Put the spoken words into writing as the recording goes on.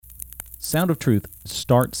Sound of Truth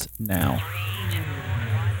starts now.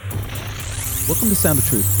 Welcome to Sound of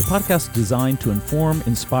Truth, the podcast designed to inform,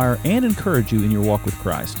 inspire, and encourage you in your walk with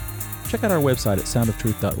Christ. Check out our website at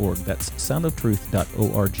soundoftruth.org. That's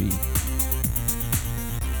soundoftruth.org.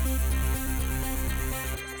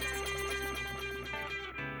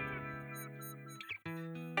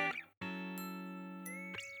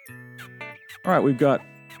 All right, we've got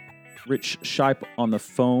Rich Shipe on the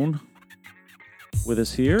phone with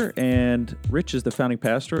us here, and Rich is the founding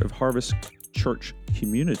pastor of Harvest Church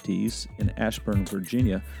Communities in Ashburn,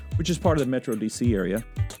 Virginia, which is part of the Metro DC area.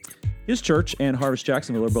 His church and Harvest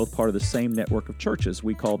Jacksonville are both part of the same network of churches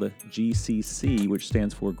we call the GCC, which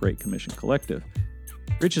stands for Great Commission Collective.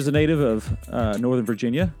 Rich is a native of Northern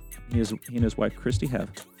Virginia. He and his wife, Christy,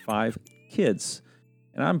 have 5 kids,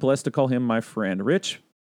 and I'm blessed to call him my friend. Rich,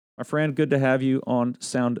 my friend, good to have you on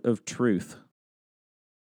Sound of Truth.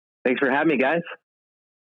 Thanks for having me, guys.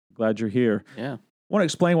 Glad you're here. Yeah. I want to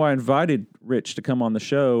explain why I invited Rich to come on the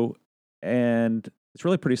show, and it's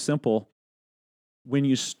really pretty simple. When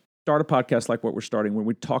you start a podcast like what we're starting, when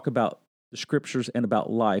we talk about the scriptures and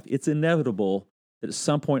about life, it's inevitable that at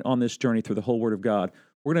some point on this journey through the whole Word of God,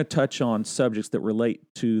 we're going to touch on subjects that relate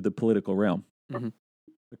to the political realm,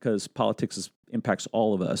 because politics impacts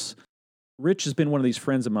all of us. Rich has been one of these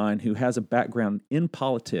friends of mine who has a background in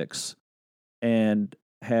politics and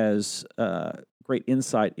has great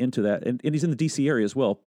insight into that. And he's in the D.C. area as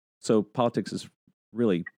well, so politics is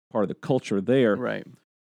really part of the culture there. Right.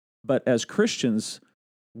 But as Christians,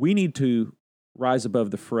 we need to rise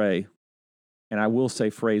above the fray. And I will say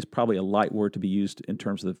fray is probably a light word to be used in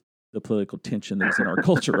terms of the political tension that's in our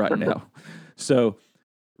culture right now. So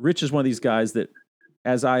Rich is one of these guys that,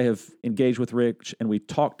 as I have engaged with Rich and we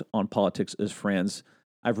talked on politics as friends,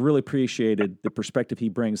 I've really appreciated the perspective he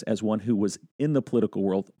brings as one who was in the political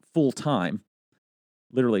world full-time.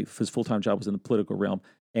 Literally, his full-time job was in the political realm.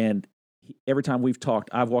 And every time we've talked,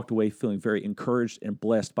 I've walked away feeling very encouraged and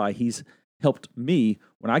blessed by he's helped me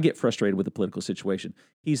when I get frustrated with the political situation.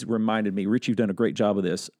 He's reminded me, Rich, you've done a great job of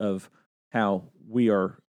this, of how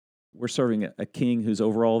we're serving a king who's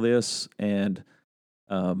over all this. And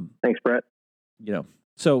Thanks, Brett. you know,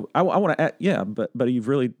 so I want to add, but you've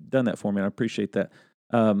really done that for me, and I appreciate that.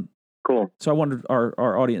 Cool. So I wanted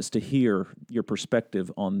our audience to hear your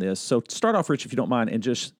perspective on this. So start off, Rich, if you don't mind, and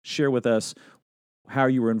just share with us how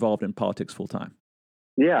you were involved in politics full time.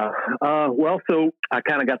 Yeah. So I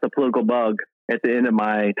kind of got the political bug at the end of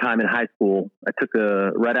my time in high school. I took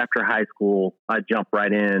right after high school, I jumped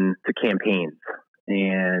right in to campaigns.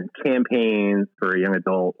 And campaigns for a young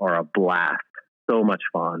adult are a blast. So much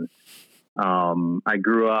fun. I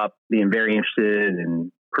grew up being very interested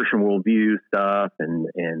in Christian worldview stuff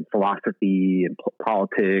and philosophy and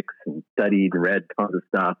politics, and studied and read tons of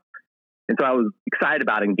stuff. And so I was excited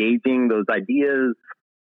about engaging those ideas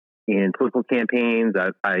in political campaigns.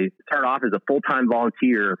 I started off as a full-time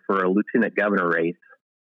volunteer for a lieutenant governor race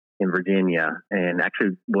in Virginia, and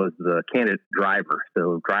actually was the candidate driver.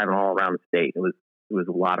 So driving all around the state, it was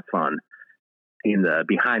a lot of fun. Seeing the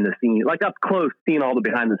behind the scenes, like up close, seeing all the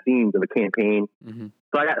behind the scenes of a campaign. Mm-hmm.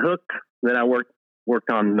 So I got hooked. Then I worked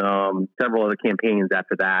on several other campaigns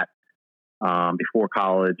after that, before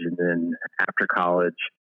college and then after college.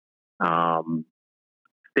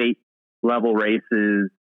 State level races,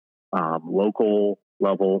 local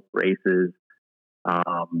level races.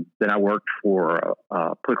 Then I worked for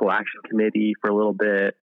a political action committee for a little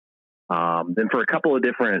bit. Then for a couple of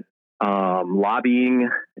different lobbying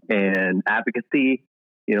and advocacy,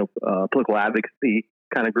 political advocacy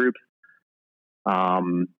kind of groups.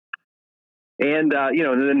 Then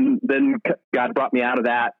God brought me out of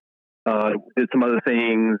that, did some other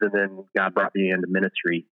things, and then God brought me into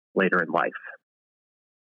ministry later in life.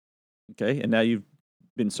 Okay, and now you've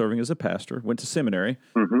been serving as a pastor, went to seminary.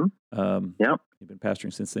 Mm-hmm. Yep. You've been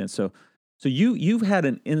pastoring since then. So you've had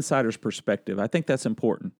an insider's perspective. I think that's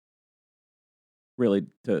important, really,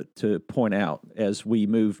 to point out as we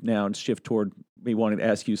move now and shift toward me wanting to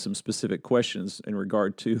ask you some specific questions in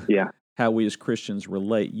regard to how we as Christians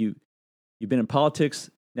relate. You've been in politics,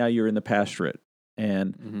 now you're in the pastorate.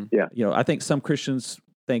 And, I think some Christians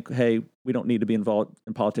think, hey, we don't need to be involved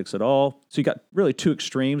in politics at all. So you got really two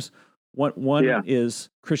extremes. One is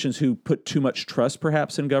Christians who put too much trust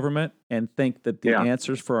perhaps in government and think that the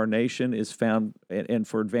answers for our nation is found, and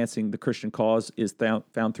for advancing the Christian cause is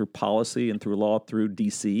found through policy and through law, through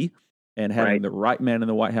D.C. and having the right man in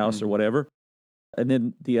the White House or whatever. And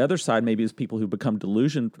then the other side maybe is people who become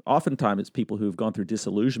delusioned. Oftentimes it's people who have gone through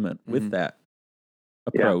disillusionment with that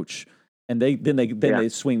approach. And they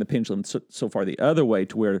swing the pendulum so far the other way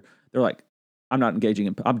to where they're like, I'm not engaging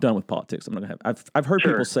in. I'm done with politics. I'm not gonna have. I've heard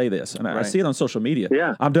Sure. people say this, and I Right. see it on social media.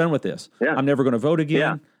 Yeah. I'm done with this. Yeah. I'm never going to vote again.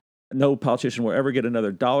 Yeah. No politician will ever get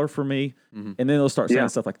another dollar from me. Mhm. And then they'll start saying Yeah.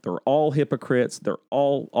 stuff like they're all hypocrites. They're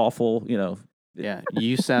all awful. You know. Yeah,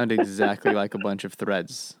 you sound exactly like a bunch of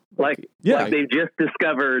threads. Like Yeah. they've just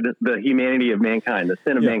discovered the humanity of mankind, the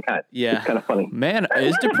sin of Yeah. mankind. Yeah. It's kind of funny. Man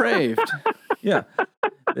is depraved. Yeah.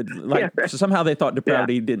 So somehow they thought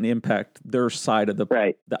depravity didn't impact their side of the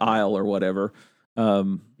Right. aisle or whatever.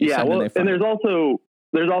 Yeah. Well, and there's also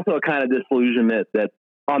a kind of disillusionment that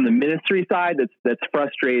on the ministry side that's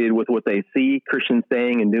frustrated with what they see Christians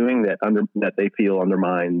saying and doing that they feel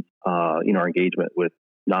undermines our engagement with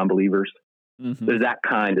non-believers. Mhm. There's that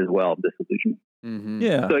kind as well of disillusionment. Mm-hmm.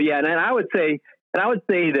 Yeah. So yeah, and I would say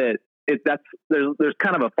that there's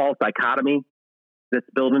kind of a false dichotomy that's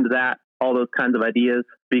built into that, all those kinds of ideas,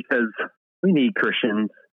 because we need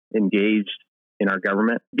Christians engaged in our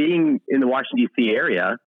government. Being in the Washington, D.C.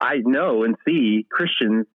 area, I know and see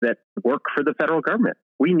Christians that work for the federal government.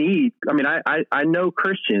 I know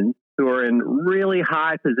Christians who are in really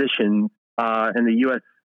high positions in the U.S.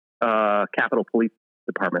 Capitol Police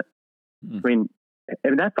Department. Mm.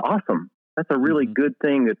 And that's awesome. That's a really good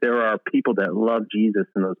thing that there are people that love Jesus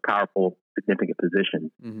in those powerful, significant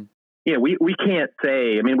positions. Mm-hmm. Yeah, we can't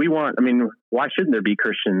say. Why shouldn't there be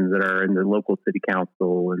Christians that are in the local city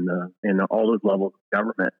council and all those levels of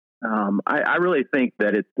government? I really think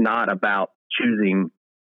that it's not about choosing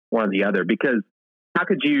one or the other, because how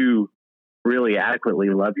could you really adequately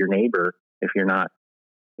love your neighbor if you're not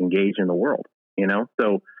engaged in the world?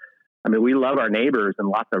 So. We love our neighbors in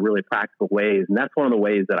lots of really practical ways. And that's one of the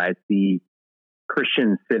ways that I see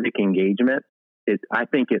Christian civic engagement. I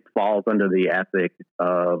think it falls under the ethic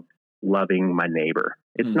of loving my neighbor.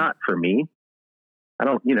 It's not for me.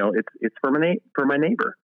 It's for my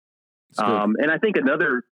neighbor. And I think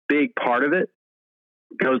another big part of it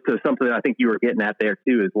goes to something that I think you were getting at there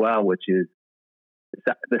too as well, which is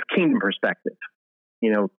this kingdom perspective.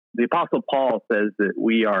 The Apostle Paul says that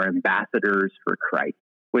we are ambassadors for Christ.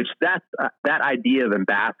 Which that idea of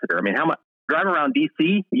ambassador. How much driving around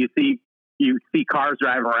DC, you see cars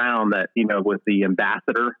driving around that with the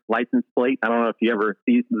ambassador license plate. I don't know if you ever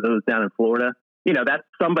see those down in Florida. That's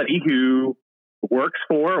somebody who works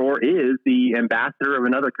for or is the ambassador of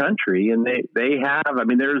another country, and they have.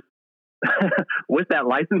 There's with that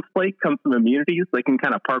license plate comes some immunities. They can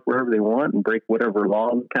kind of park wherever they want and break whatever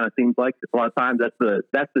law. It kind of seems like a lot of times that's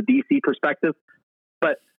the DC perspective,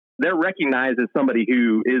 but they're recognized as somebody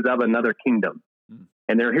who is of another kingdom,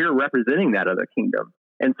 and they're here representing that other kingdom.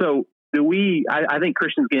 And so I think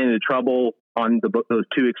Christians get into trouble on those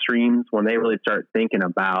two extremes when they really stop thinking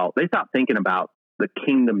about the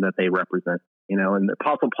kingdom that they represent, and the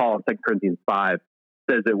Apostle Paul in 2 Corinthians 5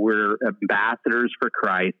 says that we're ambassadors for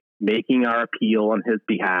Christ, making our appeal on his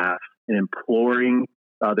behalf and imploring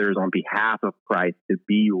others on behalf of Christ to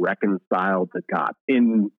be reconciled to God.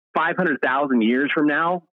 In 500,000 years from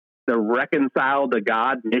now, the reconciled to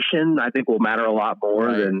God mission, I think, will matter a lot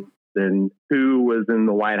more than who was in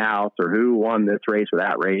the White House or who won this race or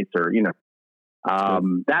that race, or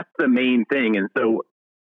that's the main thing. And so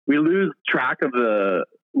we lose track of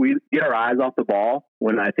we get our eyes off the ball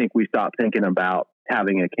when I think we stop thinking about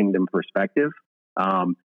having a kingdom perspective.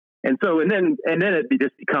 And then it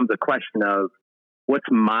just becomes a question of what's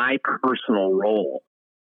my personal role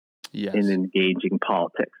in engaging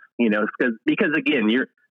politics. Because again,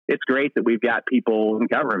 it's great that we've got people in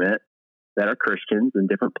government that are Christians in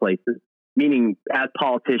different places, meaning as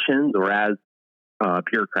politicians or as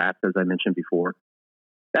bureaucrats, as I mentioned before.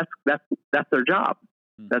 That's their job.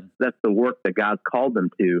 That's the work that God's called them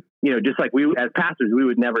to. Just like we as pastors, we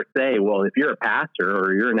would never say, well, if you're a pastor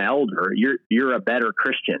or you're an elder, you're a better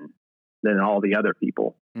Christian than all the other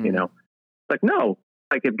people. It's like, no.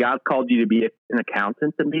 Like if God's called you to be an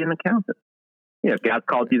accountant, then be an accountant. If God's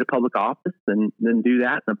called you to public office, then do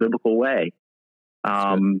that in a biblical way.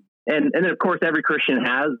 And then of course every Christian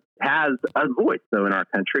has a voice though in our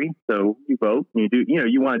country. So you vote, and you do,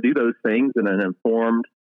 you want to do those things in an informed,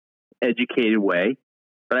 educated way.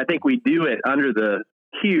 But I think we do it under the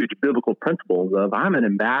huge biblical principles of I'm an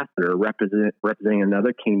ambassador representing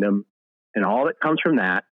another kingdom and all that comes from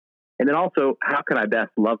that. And then also, how can I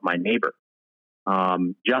best love my neighbor?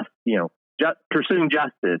 Just pursuing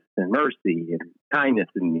justice and mercy and kindness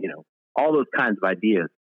and, all those kinds of ideas.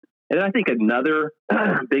 And I think another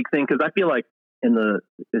big thing, because I feel like I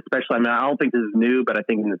don't think this is new, but I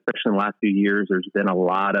think especially in the last few years, there's been a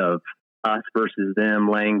lot of us versus them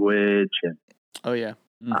language and,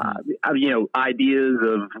 ideas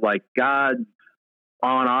of like God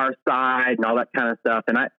on our side and all that kind of stuff.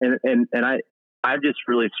 And I'm just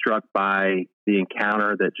really struck by the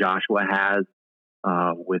encounter that Joshua has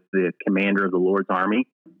with the commander of the Lord's army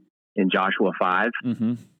in Joshua 5.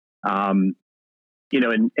 Mm-hmm. And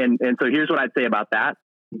so here's what I'd say about that.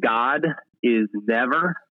 God is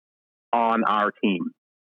never on our team.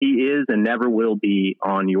 He is and never will be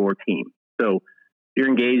on your team. So if you're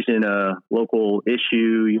engaged in a local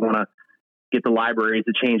issue, you want to get the libraries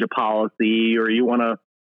to change a policy, or you want to,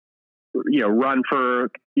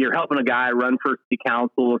 you're helping a guy run for city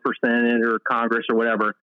council or for Senate or Congress or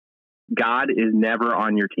whatever. God is never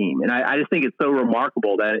on your team. And I just think it's so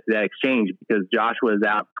remarkable that exchange, because Joshua is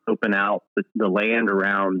out scoping out the land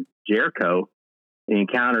around Jericho, and he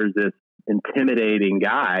encounters this intimidating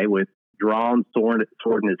guy with drawn sword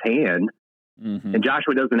in his hand. Mm-hmm. And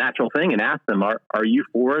Joshua does the natural thing and asks them, are you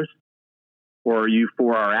for us or are you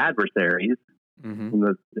for our adversaries? Mm-hmm.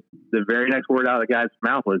 And the very next word out of the guy's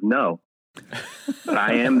mouth was, no, but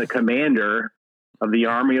I am the commander of the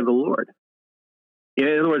army of the Lord. In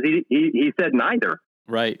other words, he said neither.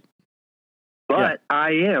 Right. But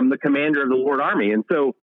I am the commander of the Lord army. And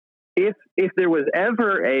so if there was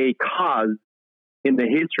ever a cause in the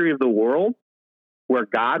history of the world where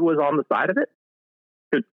God was on the side of it,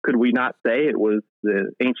 could we not say it was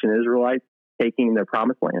the ancient Israelites taking their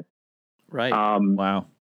promised land? Right. Wow.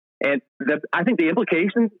 And I think the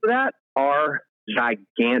implications of that are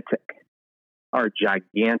gigantic.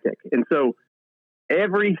 And so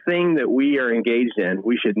everything that we are engaged in,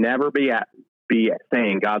 we should never be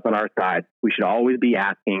saying God's on our side. We should always be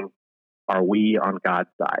asking, are we on God's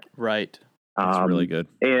side? Right. That's really good.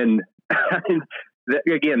 And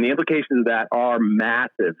again, the implications of that are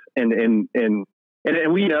massive. And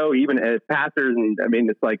we know, even as pastors, and I mean,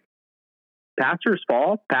 it's like pastors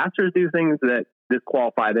fall. Pastors do things that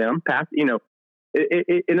disqualify them. In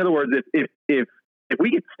other words, if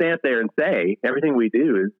we could stand there and say everything we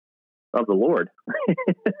do is of the Lord,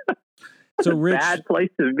 so Rich, bad place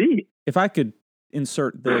to be. If I could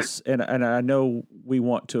insert this, and I know we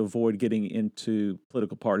want to avoid getting into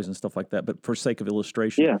political parties and stuff like that, but for sake of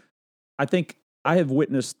illustration, I think I have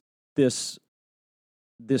witnessed this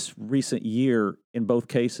recent year in both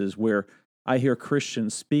cases where I hear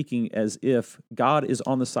Christians speaking as if God is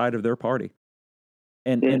on the side of their party,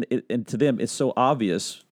 and to them it's so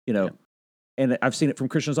obvious, and I've seen it from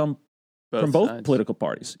Christians from both sides. Political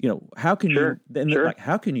parties. How can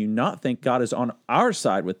how can you not think God is on our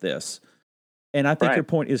side with this? And I think your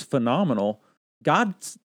point is phenomenal.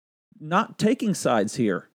 God's not taking sides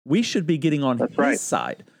here. We should be getting on his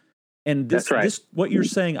side. And this what you're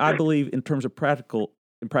saying, I believe, in practical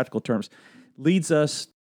terms, leads us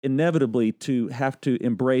inevitably to have to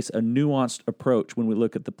embrace a nuanced approach when we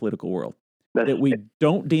look at the political world. That we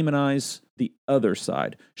don't demonize the other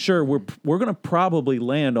side. Sure, we're going to probably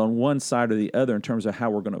land on one side or the other in terms of how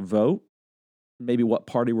we're going to vote, maybe what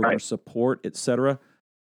party we're going to support, et cetera.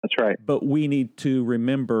 That's right. But we need to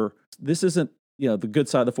remember this isn't the good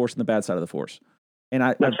side of the force and the bad side of the force. And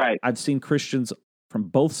I've seen Christians from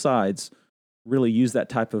both sides really use that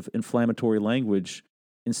type of inflammatory language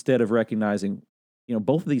instead of recognizing,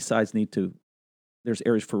 both of these sides there's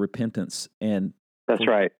areas for repentance and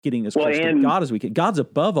getting as close to God as we can. God's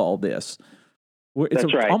above all this. It's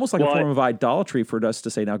almost like a form of idolatry for us to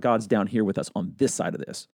say, now God's down here with us on this side of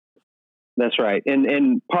this. That's right.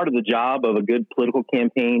 And part of the job of a good political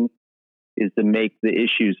campaign is to make the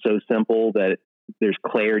issues so simple that there's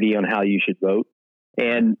clarity on how you should vote.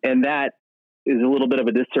 And that is a little bit of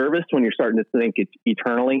a disservice when you're starting to think it's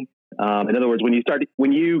eternally. In other words,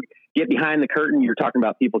 when you get behind the curtain, you're talking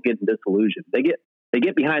about people getting disillusioned. They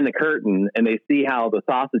get behind the curtain and they see how the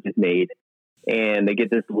sausage is made and they get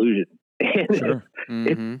disillusioned. And sure.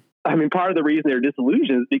 Part of the reason they're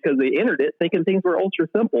disillusioned is because they entered it thinking things were ultra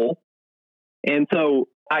simple. And so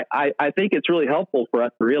I think it's really helpful for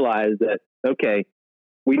us to realize that, okay,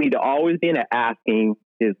 we need to always be asking,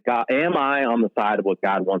 am I on the side of what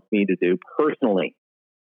God wants me to do personally?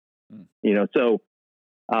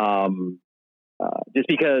 Just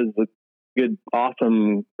because a good,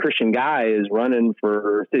 awesome Christian guy is running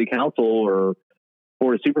for city council or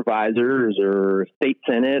board of supervisors or state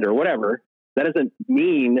senate or whatever, that doesn't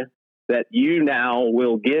mean that you now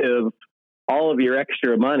will give all of your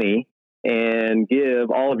extra money and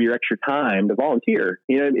give all of your extra time to volunteer.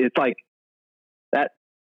 It's like that.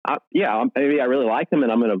 Maybe I really like them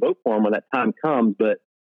and I'm going to vote for them when that time comes,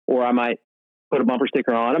 or I might put a bumper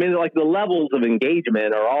sticker on. Like the levels of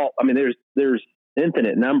engagement are all, there's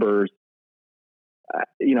infinite numbers.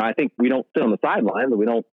 I think we don't sit on the sidelines, but we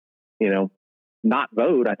don't, not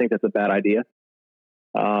vote. I think that's a bad idea.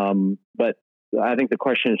 But I think the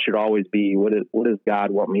question should always be, what does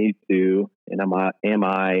God want me to do? And am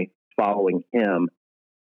I following him.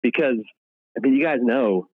 Because, I mean, you guys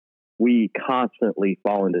know we constantly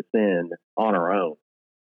fall into sin on our own.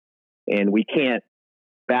 And we can't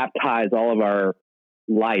baptize all of our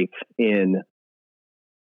life in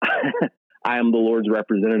I am the Lord's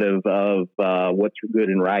representative of what's good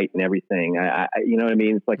and right and everything. You know what I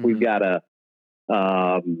mean? It's like we've got to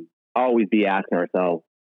always be asking ourselves,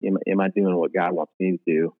 am I doing what God wants me to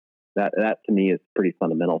do? That to me is pretty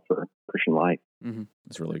fundamental for Christian life. Mm-hmm.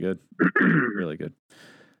 That's really good. Really good.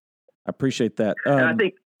 I appreciate that. And I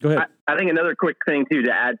think, go ahead. I think another quick thing too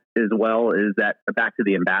to add as well is that back to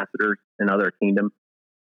the ambassadors in other kingdoms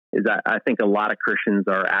is that I think a lot of Christians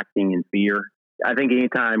are acting in fear. I think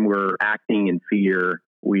anytime we're acting in fear,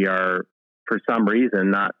 we are for some reason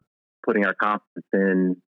not putting our confidence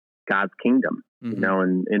in God's kingdom,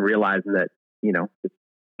 and realizing that,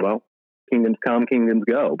 kingdoms come, kingdoms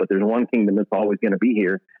go, but there's one kingdom that's always going to be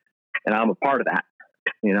here. And I'm a part of that,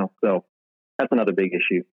 so that's another big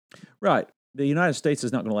issue. Right. The United States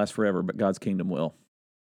is not going to last forever, but God's kingdom will.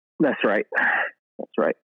 That's right. That's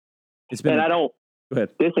right. I don't go ahead.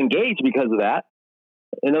 disengage because of that.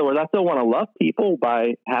 In other words, I still want to love people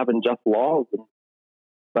by having just laws,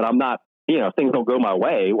 but I'm not, if things don't go my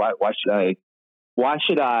way, why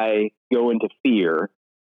should I go into fear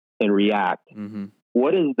and react? Mm-hmm.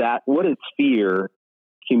 What does fear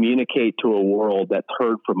communicate to a world that's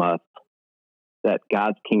heard from us that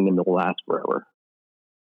God's kingdom will last forever?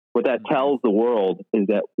 What that tells the world is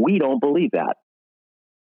that we don't believe that.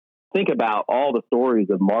 Think about all the stories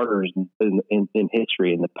of martyrs in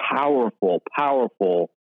history and the powerful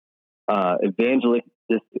evangelistic,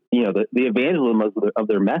 the evangelism of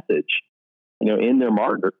their message, in their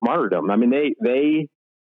martyrdom. I mean, they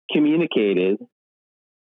communicated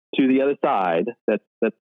to the other side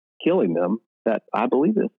that's killing them that I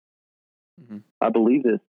believe this. Mm-hmm. I believe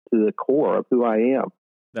this to the core of who I am.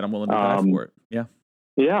 That I'm willing to die for it.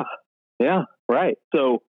 Yeah. Yeah. Right.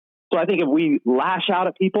 So I think if we lash out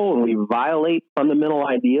at people and we violate fundamental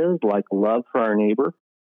ideas like love for our neighbor,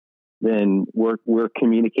 then we're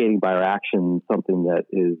communicating by our actions something that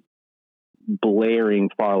is blaring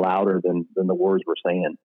far louder than the words we're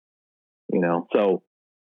saying. So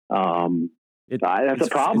that's a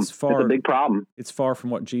problem. It's a big problem. It's far from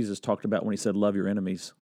what Jesus talked about when he said, "Love your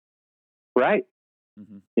enemies." Right.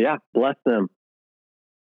 Mm-hmm. Yeah. Bless them.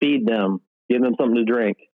 Feed them. Give them something to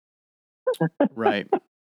drink. Right.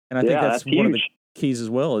 And I think that's one of the keys as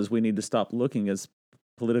well, is we need to stop looking as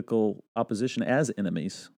political opposition as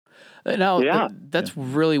enemies. Now, that's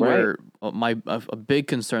really where a big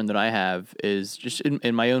concern that I have is just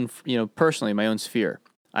in my own, personally, my own sphere.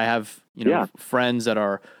 I have, friends that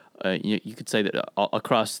are, you could say that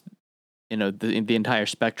across, the entire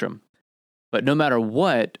spectrum. But no matter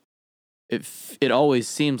what, it always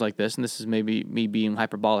seems like this, and this is maybe me being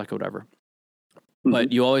hyperbolic or whatever.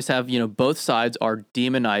 But you always have, both sides are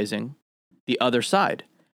demonizing the other side,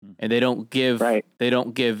 and they don't give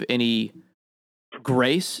any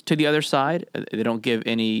grace to the other side. They don't give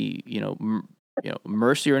any,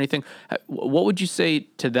 mercy or anything. What would you say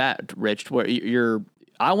to that, Rich? Where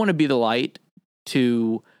I want to be the light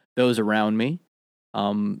to those around me,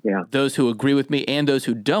 those who agree with me and those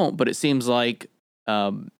who don't. But it seems like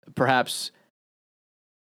perhaps,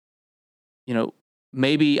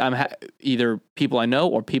 maybe I'm either people I know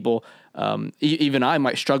or people, even I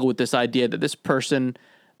might struggle with this idea that this person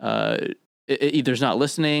either is not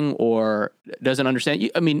listening or doesn't understand.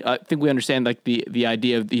 I mean, I think we understand like the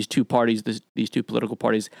idea of these two parties, these two political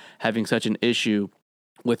parties having such an issue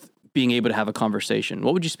with being able to have a conversation.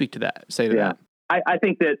 What would you speak to that? Say to that? I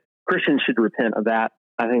think that Christians should repent of that.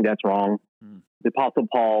 I think that's wrong. The Apostle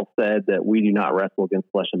Paul said that we do not wrestle against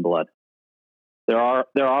flesh and blood. There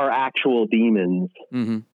are actual demons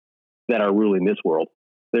that are ruling this world.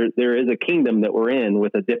 There is a kingdom that we're in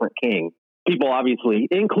with a different king. People, obviously,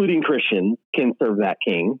 including Christians, can serve that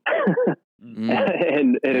king.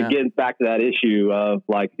 And again, back to that issue of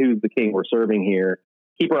like, who's the king we're serving here?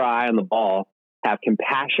 Keep our eye on the ball. Have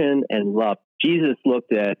compassion and love. Jesus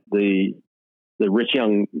looked at the rich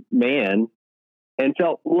young man and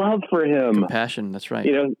felt love for him. Compassion. That's right.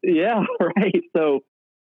 Right. So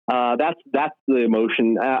that's the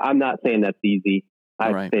emotion. I'm not saying that's easy.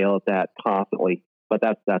 I fail at that constantly, but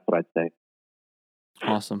that's what I'd say.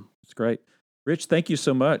 Awesome. That's great. Rich, thank you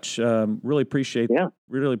so much. Really appreciate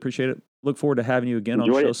it. Look forward to having you again on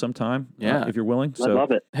the show sometime. If you're willing. I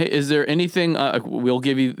love it. Hey, is there anything, we'll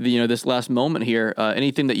give you this last moment here,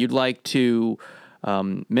 anything that you'd like to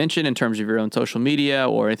mention in terms of your own social media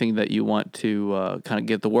or anything that you want to kind of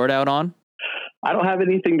get the word out on? I don't have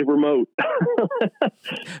anything to promote.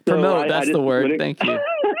 Promote, that's the word. Thank you.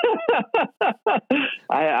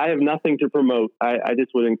 I have nothing to promote. I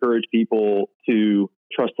just would encourage people to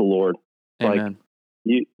trust the Lord. Amen.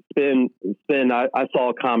 Like I saw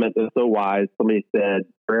a comment that's so wise. Somebody said,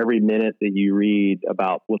 for every minute that you read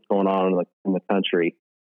about what's going on in the country,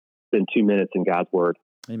 spend 2 minutes in God's Word.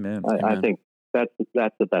 Amen. I think that's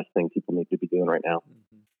the best thing people need to be doing right now.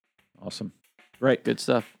 Awesome. Great. Good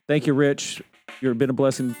stuff. Thank you, Rich. You've been a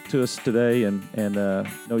blessing to us today, and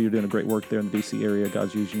know you're doing a great work there in the D.C. area.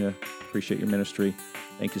 God's using you. Appreciate your ministry.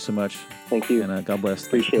 Thank you so much. Thank you. And God bless.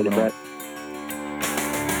 Appreciate it, Brett.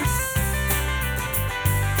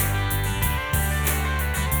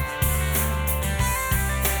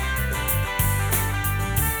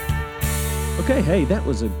 Okay, hey, that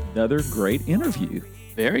was another great interview.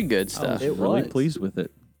 Very good stuff. I was really pleased with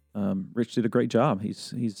it. Rich did a great job.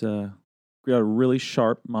 He's got a really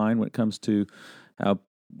sharp mind when it comes to how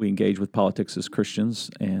we engage with politics as Christians,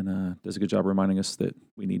 and does a good job reminding us that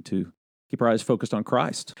we need to keep our eyes focused on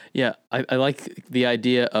Christ. Yeah, I like the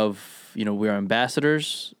idea of, we're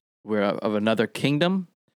ambassadors, we're of another kingdom.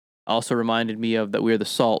 Also reminded me of that we're the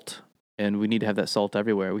salt, and we need to have that salt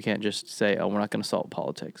everywhere. We can't just say, we're not going to salt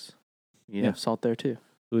politics. You need to have salt there too.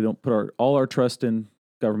 We don't put all our trust in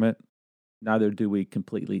government, neither do we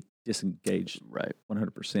completely disengage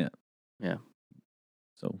 100%. Yeah.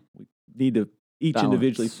 So we need to each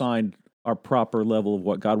individually find our proper level of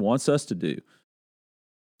what God wants us to do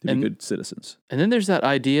to be good citizens. And then there's that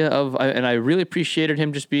idea of, and I really appreciated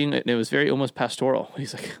him just being, it was very almost pastoral.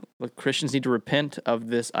 He's like, look, Christians need to repent of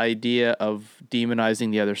this idea of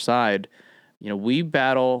demonizing the other side. We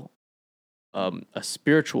battle a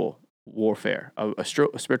spiritual warfare, a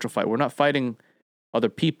spiritual fight. We're not fighting other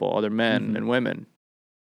people, other men and women.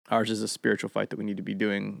 Ours is a spiritual fight that we need to be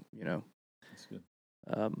doing, That's good.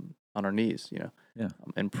 On our knees,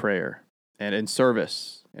 in prayer and in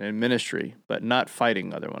service and in ministry, but not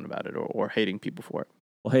fighting other one about it or hating people for it.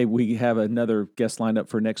 Well, hey, we have another guest lined up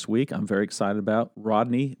for next week. I'm very excited about.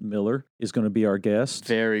 Rodney Miller is going to be our guest.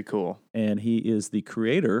 Very cool. And he is the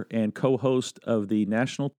creator and co-host of the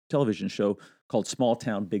national television show called Small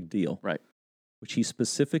Town Big Deal. Right. Which he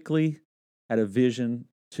specifically had a vision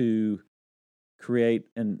to create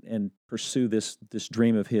and pursue this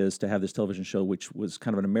dream of his to have this television show, which was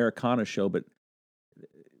kind of an Americana show, but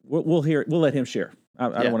we'll let him share.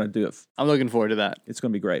 I don't want to do it. I'm looking forward to that. It's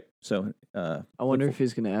going to be great. So I wonder if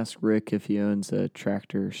he's going to ask Rick if he owns a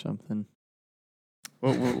tractor or something.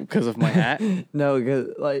 Because of my hat? No, because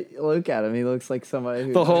look at him. He looks like somebody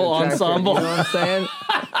who the whole ensemble. You know what I'm saying?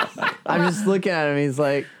 I'm just looking at him.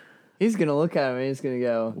 He's going to look at him and he's going to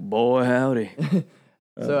go, boy, howdy.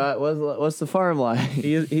 So what's the farm like?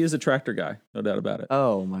 He is a tractor guy, no doubt about it.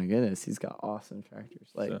 Oh my goodness, he's got awesome tractors.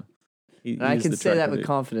 And I can say that with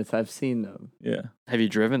confidence. I've seen them. Yeah. Have you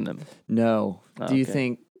driven them? No. Do you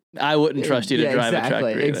think I wouldn't trust you to drive a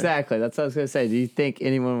tractor? Exactly. That's what I was going to say. Do you think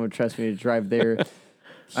anyone would trust me to drive their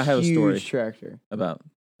I have a story tractor about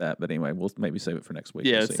that, but anyway, we'll maybe save it for next week.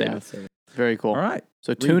 Yeah, save it. Very cool. All right.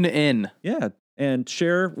 So tune in. Yeah, and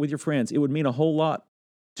share with your friends. It would mean a whole lot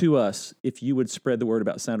to us if you would spread the word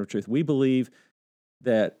about Sound of Truth. We believe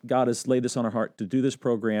that God has laid this on our heart to do this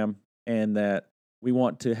program, and that we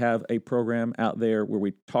want to have a program out there where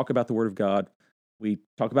we talk about the Word of God, we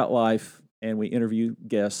talk about life, and we interview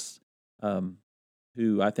guests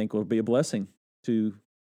who I think will be a blessing to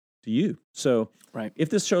you. So if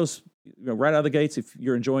this show's right out of the gates, if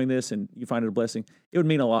you're enjoying this and you find it a blessing, it would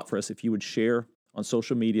mean a lot for us if you would share on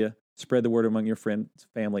social media, spread the word among your friends,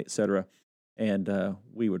 family, etc. And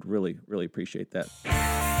we would really, really appreciate that.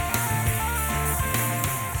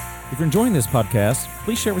 If you're enjoying this podcast,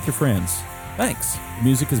 please share with your friends. Thanks. The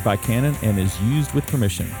music is by Canon and is used with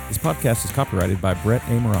permission. This podcast is copyrighted by Brett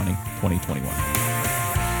A. Morani, 2021.